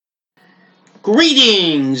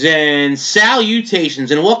Greetings and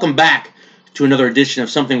salutations, and welcome back to another edition of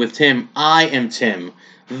Something with Tim. I am Tim.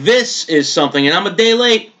 This is something, and I'm a day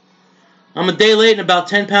late. I'm a day late and about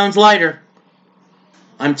 10 pounds lighter.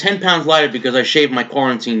 I'm 10 pounds lighter because I shaved my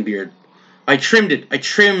quarantine beard. I trimmed it. I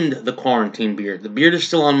trimmed the quarantine beard. The beard is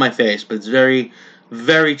still on my face, but it's very,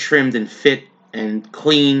 very trimmed and fit and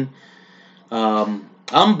clean. I'm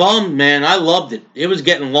bummed, man. I loved it. It was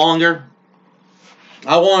getting longer.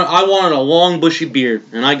 I wanted a long, bushy beard,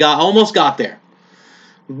 and I almost got there.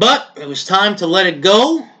 But it was time to let it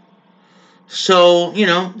go. So,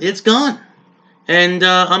 it's gone. And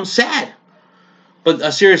I'm sad. But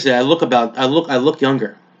seriously, I look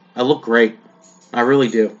younger. I look great. I really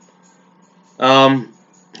do. How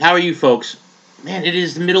are you folks? Man, it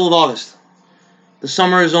is the middle of August. The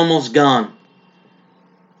summer is almost gone.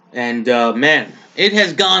 And man, it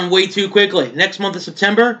has gone way too quickly. Next month of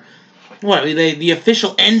September, the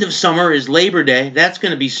official end of summer is Labor Day. That's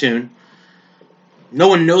going to be soon. No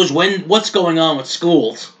one knows what's going on with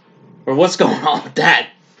schools or what's going on with that.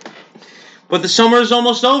 But the summer is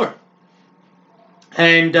almost over.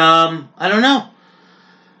 And I don't know.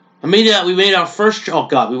 We made our first. Oh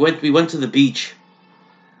God, we went to the beach.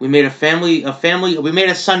 We made we made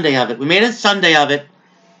a Sunday of it. We made a Sunday of it.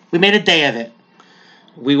 We made a day of it.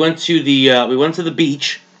 We went to the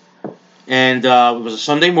beach, and it was a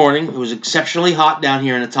Sunday morning. It was exceptionally hot down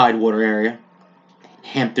here in the Tidewater area,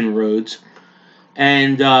 Hampton Roads,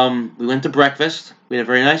 and we went to breakfast. We had a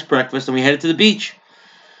very nice breakfast, and we headed to the beach.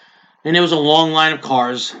 And there was a long line of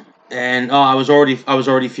cars, and I was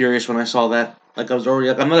already furious when I saw that. I'm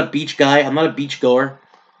not a beach guy. I'm not a beach goer.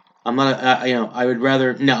 I'm not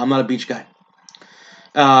I'm not a beach guy.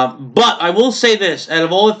 But I will say this: out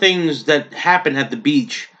of all the things that happen at the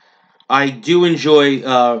beach, I do enjoy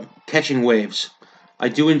catching waves. I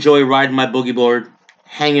do enjoy riding my boogie board,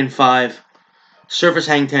 hanging 5. Surfers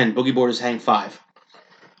hang 10, boogie boarders hang 5.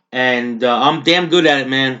 And I'm damn good at it,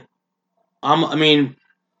 man.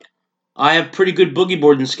 I have pretty good boogie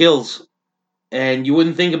boarding skills. And you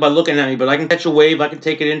wouldn't think about looking at me, but I can catch a wave. I can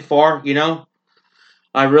take it in far,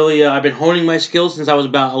 I've been honing my skills since I was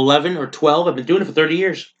about 11 or 12. I've been doing it for 30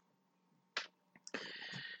 years.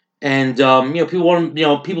 And,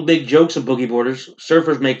 people make jokes of boogie boarders.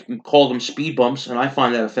 Surfers call them speed bumps, and I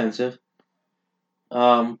find that offensive.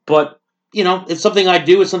 But, it's something I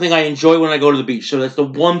do. It's something I enjoy when I go to the beach. So that's the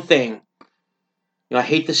one thing. I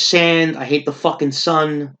hate the sand. I hate the fucking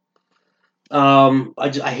sun.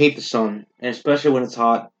 I hate the sun, and especially when it's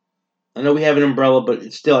hot. I know we have an umbrella, but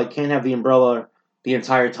I can't have the umbrella the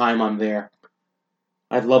entire time I'm there.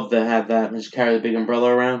 I'd love to have that and just carry the big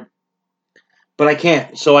umbrella around. But I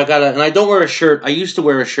can't, so and I don't wear a shirt. I used to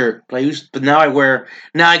wear a shirt, but now I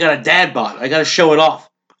got a dad bod. I gotta show it off.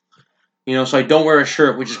 So I don't wear a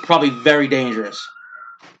shirt, which is probably very dangerous.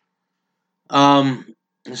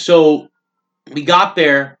 So we got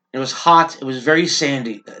there. It was hot. It was very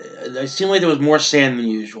sandy. It seemed like there was more sand than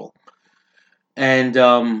usual. And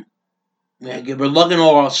we're lugging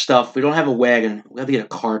all our stuff. We don't have a wagon. We have to get a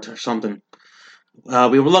cart or something.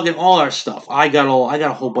 We were lugging all our stuff. I got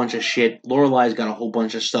a whole bunch of shit. Lorelei's got a whole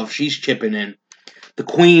bunch of stuff. She's chipping in. The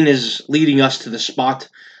queen is leading us to the spot,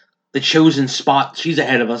 the chosen spot. She's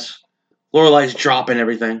ahead of us. Lorelei's dropping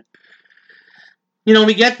everything.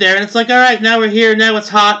 We get there, and it's like, all right, now we're here, now it's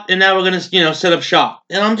hot, and now we're going to, set up shop.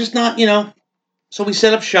 And I'm just not, So we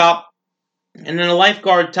set up shop, and then the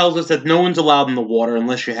lifeguard tells us that no one's allowed in the water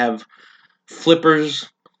unless you have flippers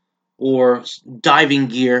or diving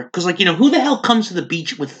gear. Because, who the hell comes to the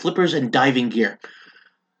beach with flippers and diving gear?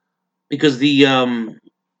 Because the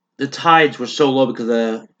tides were so low because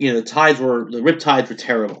the rip tides were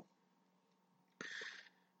terrible.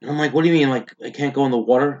 And I'm like, what do you mean, I can't go in the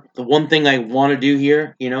water? The one thing I want to do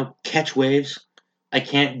here, catch waves, I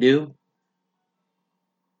can't do?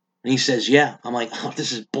 And he says, yeah. I'm like, oh,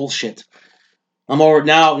 this is bullshit. I'm over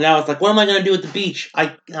now it's like, what am I going to do at the beach?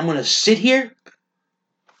 I'm going to sit here?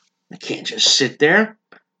 I can't just sit there.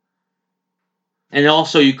 And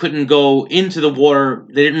also, you couldn't go into the water.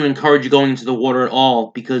 They didn't encourage you going into the water at all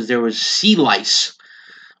because there was sea lice,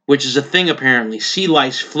 which is a thing apparently. Sea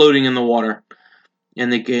lice floating in the water.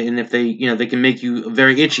 And they can make you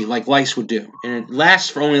very itchy, like lice would do. And it lasts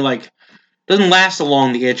for only doesn't last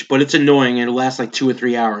along the itch, but it's annoying. It'll last 2 or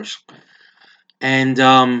 3 hours. And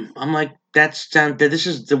I'm like, this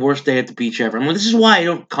is the worst day at the beach ever. I'm like, this is why I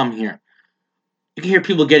don't come here. You can hear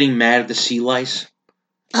people getting mad at the sea lice.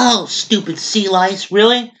 Oh, stupid sea lice,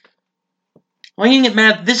 really? Why are you get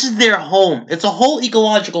mad? This is their home. It's a whole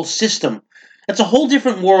ecological system. It's a whole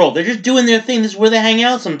different world. They're just doing their thing. This is where they hang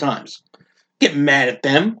out sometimes. Get mad at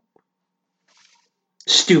them.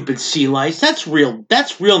 Stupid sea lice. That's real.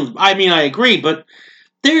 That's real. I mean, I agree, but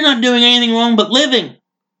they're not doing anything wrong but living.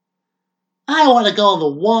 I want to go in the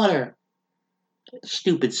water.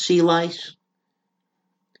 Stupid sea lice.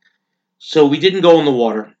 So we didn't go in the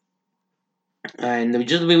water. And we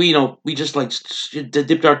just like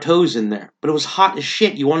dipped our toes in there. But it was hot as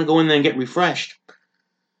shit. You want to go in there and get refreshed.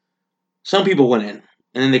 Some people went in,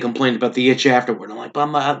 and then they complained about the itch afterward. I'm like,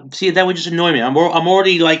 but see, that would just annoy me. I'm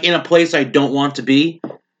already like in a place I don't want to be,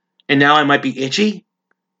 and now I might be itchy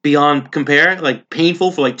beyond compare, like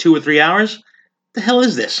painful for like 2 or 3 hours. What the hell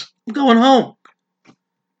is this? I'm going home.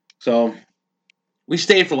 So we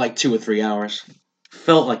stayed for like 2 or 3 hours.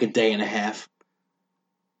 Felt like a day and a half.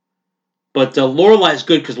 But Lorelai's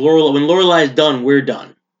good because when Lorelai's done, we're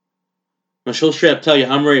done. Well, she'll straight up tell you,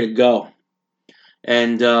 I'm ready to go.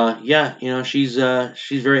 And yeah, she's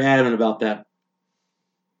very adamant about that.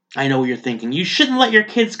 I know what you're thinking. You shouldn't let your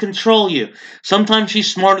kids control you. Sometimes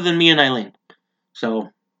she's smarter than me and Eileen. So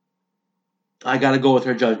I gotta go with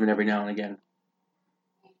her judgment every now and again.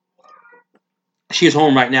 She is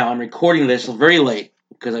home right now. I'm recording this very late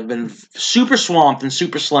because I've been super swamped and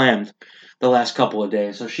super slammed the last couple of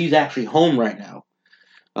days. So she's actually home right now.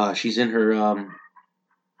 She's in the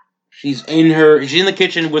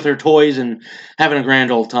kitchen with her toys and having a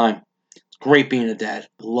grand old time. It's great being a dad.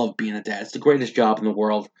 I love being a dad. It's the greatest job in the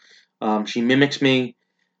world. She mimics me.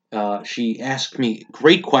 She asks me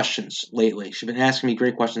great questions lately. She's been asking me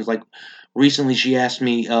great questions. Like recently she asked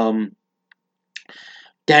me,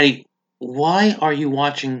 Daddy, why are you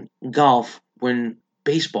watching golf when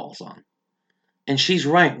baseball's on? And she's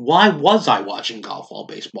right. Why was I watching golf while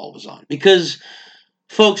baseball was on? Because,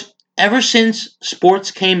 folks, ever since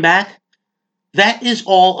sports came back, that is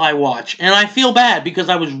all I watch. And I feel bad because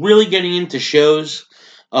I was really getting into shows.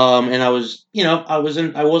 And I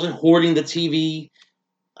wasn't hoarding the TV.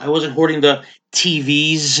 I wasn't hoarding the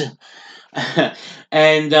TVs.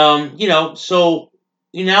 And, so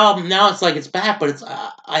now it's like it's back, but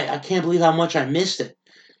I can't believe how much I missed it.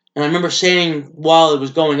 And I remember saying while it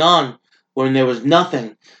was going on, when there was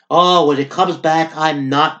nothing, oh, when it comes back, I'm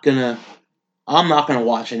not gonna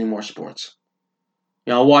watch any more sports.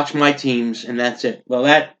 I'll watch my teams, and that's it. Well,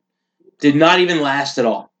 that did not even last at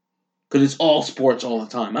all, because it's all sports all the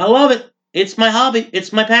time. I love it. It's my hobby.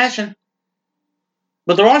 It's my passion.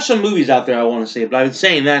 But there are some movies out there I want to see, but I've been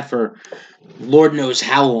saying that for Lord knows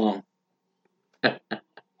how long.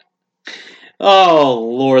 Oh,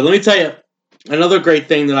 Lord. Let me tell you another great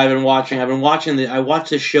thing that I've been watching. I watched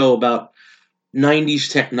this show about 90s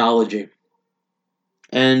technology.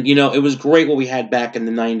 And, it was great what we had back in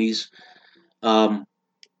the 90s. The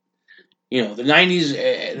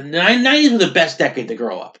 90s were the best decade to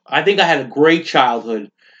grow up. I think I had a great childhood.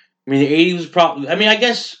 I mean, the 80s was probably, I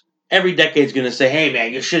guess every decade's going to say, hey,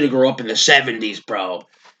 man, you should have grew up in the 70s, bro.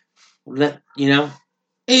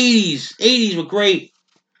 80s were great.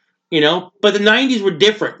 But the 90s were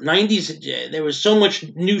different. 90s, there was so much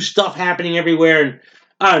new stuff happening everywhere, and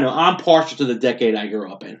I don't know. I'm partial to the decade I grew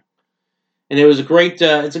up in, and it was a great.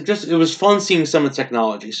 It was fun seeing some of the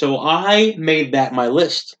technology. So I made that my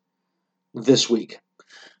list this week,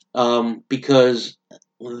 because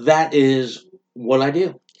that is what I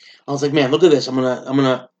do. I was like, man, look at this. I'm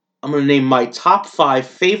gonna name my top 5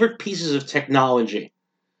 favorite pieces of technology,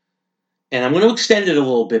 and I'm gonna extend it a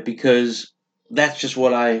little bit because that's just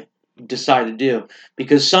what I decided to do,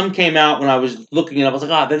 because some came out when I was looking it up. I was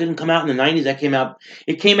like, that didn't come out in the 90s. It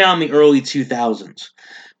came out in the early 2000s.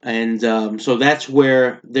 And so that's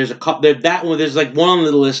where there's a couple, there's like one on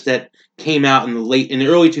the list that came out in the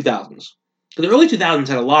early 2000s. The early 2000s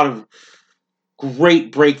had a lot of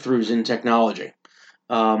great breakthroughs in technology.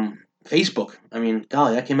 Facebook,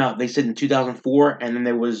 golly, that came out, they said in 2004, and then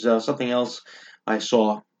there was something else I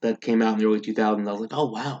saw that came out in the early 2000s. I was like, oh,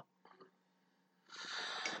 wow.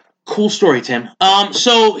 Cool story, Tim.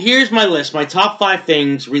 So here's my list. My top 5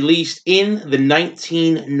 things released in the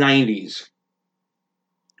 1990s.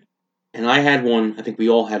 And I had one. I think we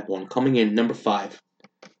all had one. Coming in, number 5.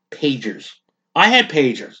 Pagers. I had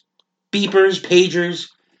pagers. Beepers, pagers.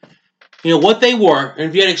 What they were, and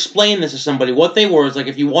if you had to explain this to somebody, what they were is like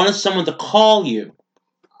if you wanted someone to call you,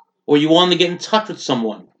 or you wanted to get in touch with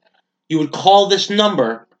someone, you would call this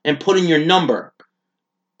number and put in your number.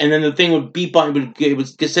 And then the thing would beep on, it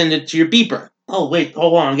would send it to your beeper. Oh, wait,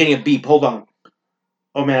 hold on, I'm getting a beep, hold on.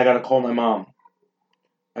 Oh, man, I gotta call my mom.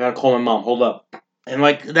 Hold up. And,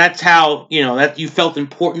 that's how, that you felt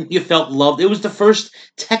important, you felt loved. It was the first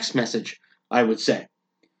text message, I would say.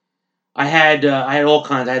 I had all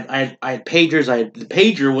kinds. I had pagers. The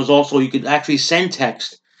pager was also, you could actually send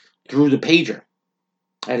text through the pager.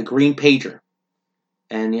 I had a green pager.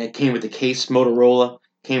 And it came with the case, Motorola.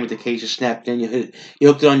 Came with the case, you snapped in, you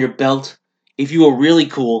hooked it on your belt. If you were really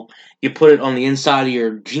cool, you put it on the inside of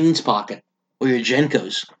your jeans pocket or your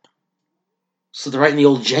Jenkos. Slid right in the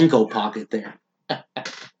old Jenko pocket there.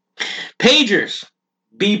 Pagers,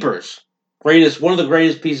 beepers, one of the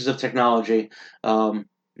greatest pieces of technology,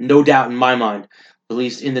 no doubt in my mind,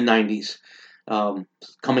 released in the 90s.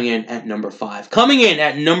 Coming in at number 5. Coming in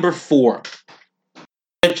at number 4. I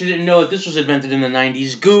bet you didn't know that this was invented in the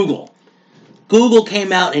 90s. Google. Google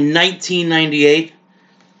came out in 1998.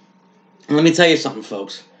 And let me tell you something,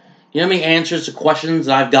 folks. You know how many answers to questions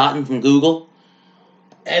that I've gotten from Google?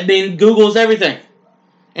 I mean, Google's everything.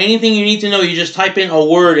 Anything you need to know, you just type in a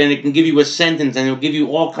word and it can give you a sentence and it'll give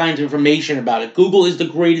you all kinds of information about it. Google is the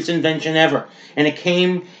greatest invention ever. And it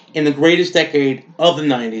came in the greatest decade of the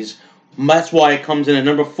 90s. That's why it comes in at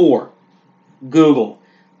number 4. Google.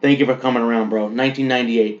 Thank you for coming around, bro.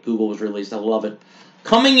 1998, Google was released. I love it.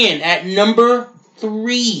 Coming in at number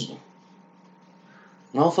 3.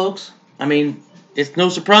 Well, folks, I mean, it's no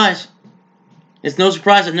surprise. It's no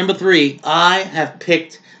surprise at number 3, I have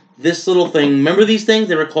picked this little thing. Remember these things?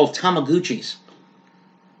 They were called Tamagotchis.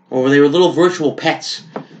 Or they were little virtual pets.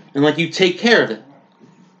 And, like, you take care of it.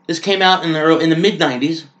 This came out in the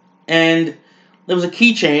mid-90s. And there was a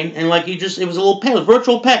keychain. And, like, it was a little pet. It was a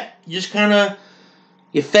virtual pet. You just kind of,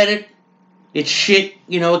 you fed it. It shit,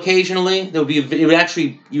 occasionally. You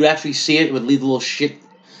actually see it. It would leave little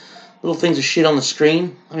things of shit on the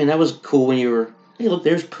screen. I mean, that was cool when you were, hey, look,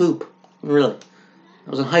 there's poop. Really. I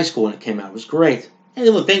was in high school when it came out. It was great. Hey,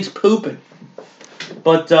 look, things pooping.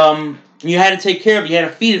 But you had to take care of it. You had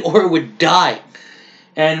to feed it, or it would die.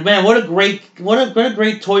 And man, what a great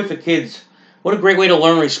toy for kids. What a great way to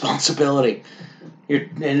learn responsibility.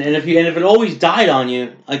 And if it always died on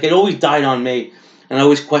you, like it always died on me, and I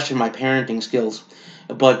always questioned my parenting skills.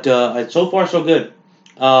 But so far so good.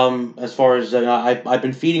 As far as I've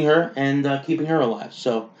been feeding her and keeping her alive.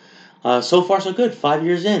 So far so good. 5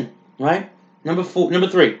 years in, right? Number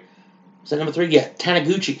 3. Is that number 3? Yeah,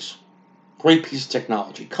 Tamagotchis. Great piece of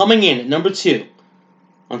technology. Coming in at number 2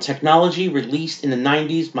 on technology released in the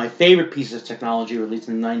 90s. My favorite piece of technology released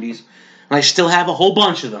in the 90s. And I still have a whole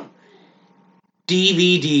bunch of them.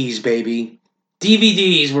 DVDs, baby.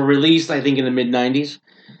 DVDs were released, I think, in the mid-90s.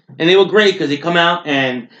 And they were great because they come out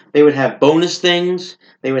and they would have bonus things.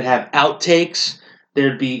 They would have outtakes.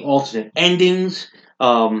 There'd be alternate endings.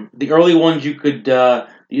 The early ones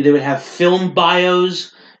they would have film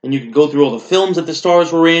bios. And you could go through all the films that the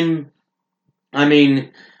stars were in. I mean,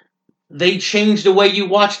 they changed the way you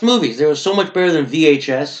watched movies. They were so much better than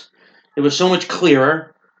VHS. It was so much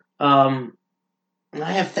clearer. And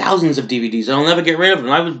I have thousands of DVDs. I'll never get rid of them.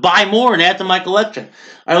 I would buy more and add to my collection.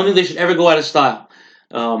 I don't think they should ever go out of style.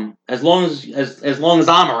 As long as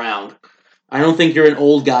I'm around. I don't think you're an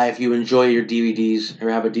old guy if you enjoy your DVDs or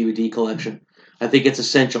have a DVD collection. I think it's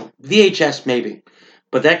essential. VHS maybe.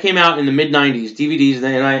 But that came out in the mid-90s, DVDs,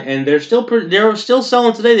 and they're still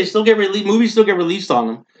selling today. They still get released. Movies still get released on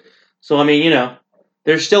them. So, I mean,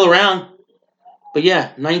 they're still around. But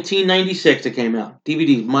yeah, 1996 it came out.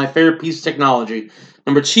 DVD, my favorite piece of technology.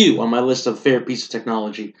 Number 2 on my list of favorite piece of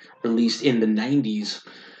technology released in the 90s.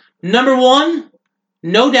 Number 1,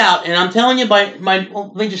 no doubt, and I'm telling you let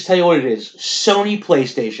me just tell you what it is. Sony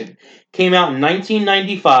PlayStation came out in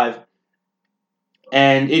 1995.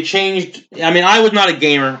 And it changed. I mean, I was not a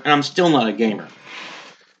gamer, and I'm still not a gamer.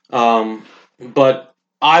 But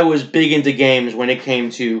I was big into games when it came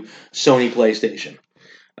to Sony PlayStation.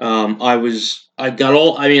 I was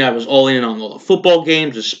all in on all the football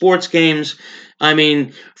games, the sports games. I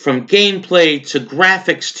mean, from gameplay to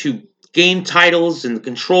graphics to game titles and the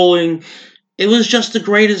controlling, it was just the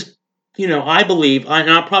greatest. I believe, and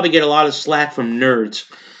I'll probably get a lot of slack from nerds.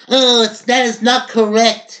 Oh, that is not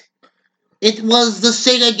correct. It was the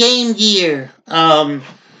Sega Game Gear. But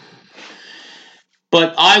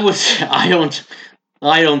I don't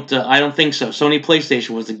think so. Sony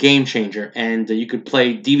PlayStation was the game changer, and you could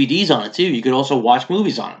play DVDs on it too. You could also watch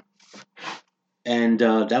movies on it, and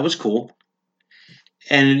that was cool.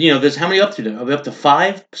 And there's how many up to? Are we up to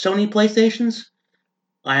 5 Sony PlayStations?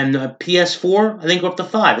 And PS4. I think we're up to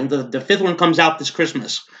 5. I think the 5th one comes out this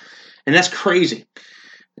Christmas, and that's crazy.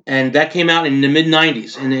 And that came out in the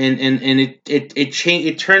mid-90s, and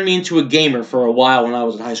it turned me into a gamer for a while when I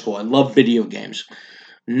was in high school. I loved video games.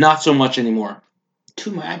 Not so much anymore.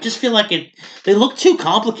 Too much. I just feel like they look too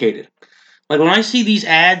complicated. Like when I see these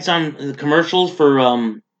ads on the commercials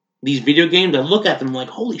for these video games, I look at them like,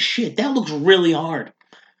 holy shit, that looks really hard.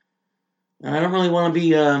 And I don't really want to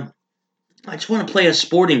be, I just want to play a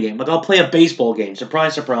sporting game. Like I'll play a baseball game.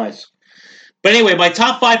 Surprise, surprise. But anyway, my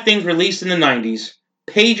top 5 things released in the 90s.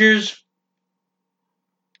 Pagers.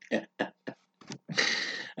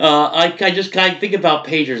 I think about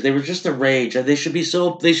pagers. They were just a rage. They should be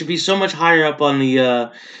so much higher up on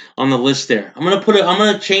the list there. I'm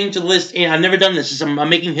gonna change the list. I've never done this. I'm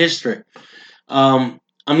making history. I'm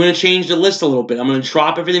gonna change the list a little bit. I'm gonna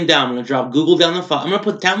drop everything down. I'm gonna drop Google down to 5. I'm gonna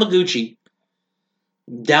put Tamaguchi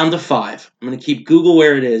down to 5. I'm gonna keep Google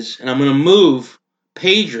where it is, and I'm gonna move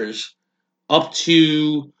pagers up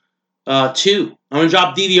to 2. I'm gonna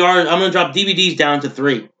drop DVRs. I'm gonna drop DVDs down to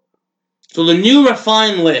 3. So the new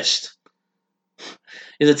refined list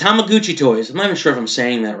is the Tamaguchi toys. I'm not even sure if I'm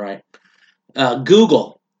saying that right.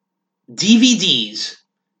 Google, DVDs,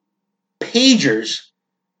 pagers,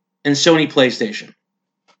 and Sony PlayStation.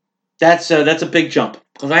 That's a big jump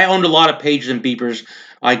because I owned a lot of pagers and beepers.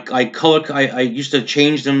 I used to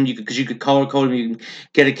change them because you could color code them. You can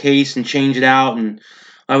get a case and change it out, and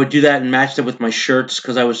I would do that and match it with my shirts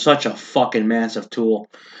because I was such a fucking massive tool.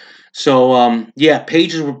 So,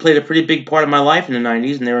 pagers played a pretty big part of my life in the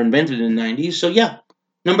 90s, and they were invented in the 90s. So, yeah,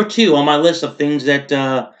 number 2 on my list of things that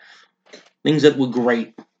were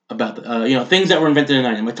great about, things that were invented in the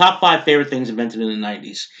 90s. My top 5 favorite things invented in the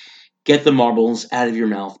 90s. Get the marbles out of your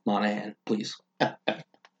mouth, Monahan, please.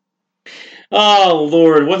 Oh,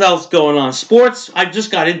 Lord, what else going on? Sports, I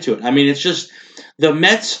just got into it. I mean, it's just, the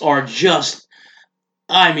Mets are just,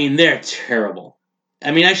 they're terrible.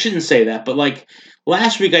 I mean, I shouldn't say that, but like,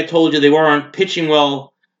 last week I told you they weren't pitching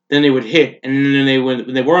well, then they would hit, and then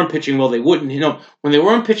when they weren't pitching well, they wouldn't. When they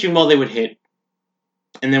weren't pitching well, they would hit,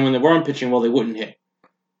 and then when they weren't pitching well, they wouldn't hit.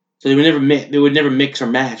 So they would never mix or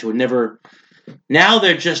match. Now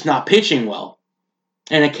they're just not pitching well,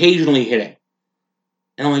 and occasionally hitting.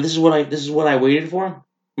 And I'm like, this is what I waited for.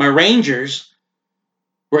 My Rangers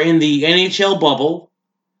were in the NHL bubble.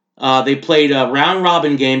 They played a round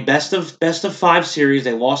robin game, best of 5 series.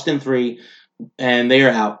 They lost in 3. And they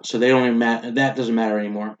are out, so they don't even matter. That doesn't matter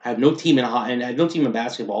anymore. I have no team in and I have no team in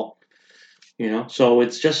basketball. So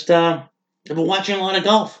it's just I've been watching a lot of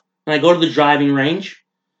golf, and I go to the driving range,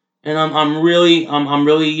 and I'm really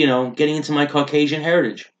getting into my Caucasian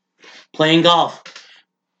heritage, playing golf.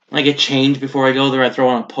 I get changed before I go there. I throw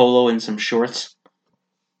on a polo and some shorts,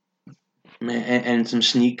 and some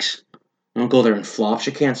sneaks. I don't go there in flops.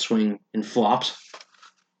 You can't swing in flops,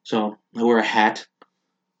 so I wear a hat.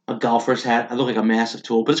 A golfer's hat. I look like a massive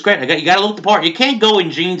tool, but it's great. You got to look the part. You can't go in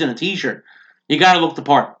jeans and a t-shirt. You got to look the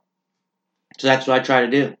part. So that's what I try to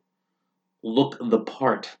do. Look the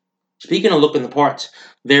part. Speaking of looking the parts,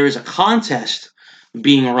 there is a contest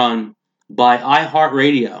being run by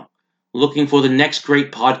iHeartRadio looking for the next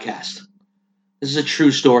great podcast. This is a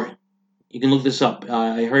true story. You can look this up.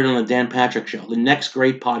 I heard it on the Dan Patrick Show. The next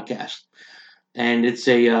great podcast, and it's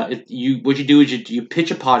what you do is you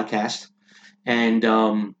pitch a podcast. And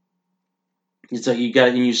it's like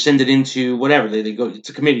you send it into whatever they go.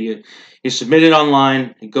 It's a committee. You submit it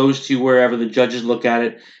online. It goes to wherever the judges look at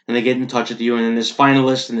it, and they get in touch with you. And then there's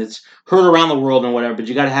finalists, and it's heard around the world and whatever. But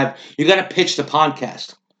you got to pitch the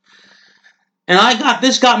podcast. And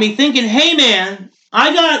this got me thinking. Hey man,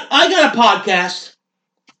 I got a podcast.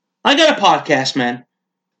 I got a podcast, man.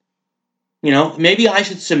 Maybe I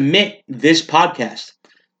should submit this podcast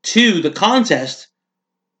to the contest.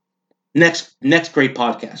 Next great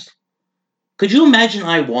podcast. Could you imagine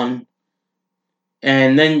I won?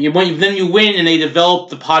 And then you win, and they develop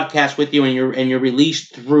the podcast with you, and you're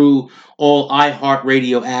released through all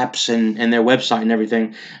iHeartRadio apps and their website and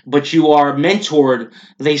everything. But you are mentored.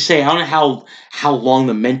 They say, I don't know how long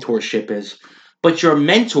the mentorship is, but you're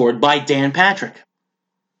mentored by Dan Patrick.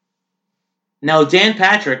 Now, Dan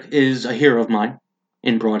Patrick is a hero of mine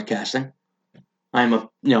in broadcasting. I'm a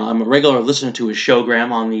regular listener to his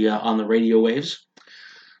showgram on the radio waves,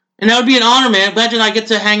 and that would be an honor, man. Imagine I get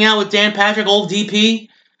to hang out with Dan Patrick, old DP,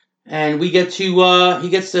 and we get to he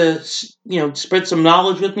gets to spread some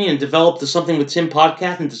knowledge with me and develop the Something with Tim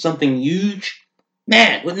podcast into something huge.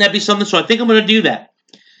 Man, wouldn't that be something? So I think I'm going to do that.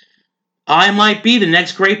 I might be the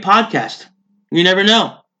next great podcast. You never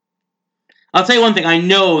know. I'll tell you one thing. I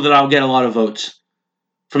know that I'll get a lot of votes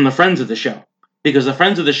from the friends of the show. Because the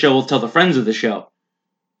friends of the show will tell the friends of the show.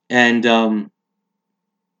 And,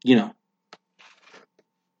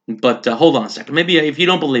 But hold on a second. Maybe if you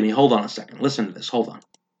don't believe me, hold on a second. Listen to this. Hold on.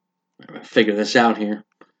 I'm going to figure this out here.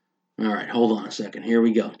 All right, hold on a second. Here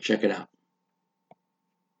we go. Check it out.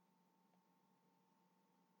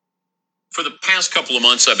 For the past couple of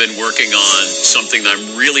months, I've been working on something that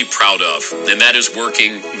I'm really proud of, and that is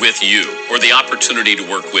working with you, or the opportunity to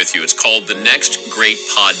work with you. It's called The Next Great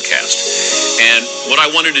Podcast. And what I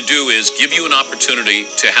wanted to do is give you an opportunity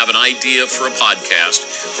to have an idea for a podcast.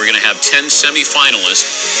 We're going to have 10 semifinalists.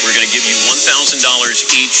 We're going to give you $1,000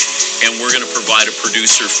 each, and we're going to provide a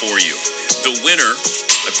producer for you. The winner,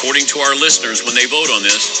 according to our listeners, when they vote on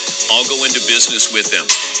this, I'll go into business with them.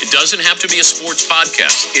 It doesn't have to be a sports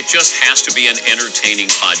podcast. It just has to be an entertaining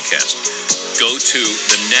podcast. Go to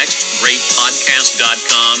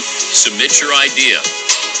thenextgreatpodcast.com, submit your idea,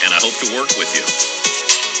 and I hope to work with you.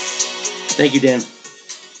 Thank you, Dan.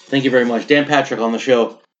 Thank you very much. Dan Patrick on the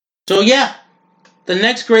show. So yeah, the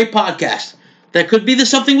next great podcast. That could be the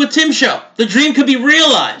Something with Tim show. The dream could be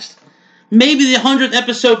realized. Maybe the 100th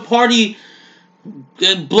episode party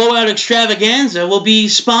blowout extravaganza will be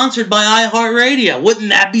sponsored by iHeartRadio. Wouldn't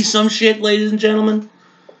that be some shit, ladies and gentlemen?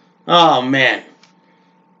 Oh, man.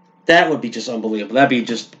 That would be just unbelievable. That'd be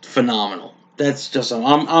just phenomenal. That's just...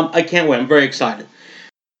 I can't wait. I'm very excited.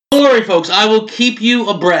 Don't worry, folks. I will keep you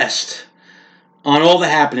abreast on all the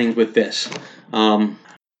happenings with this. So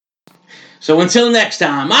until next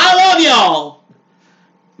time, I love y'all.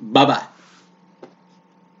 Bye-bye.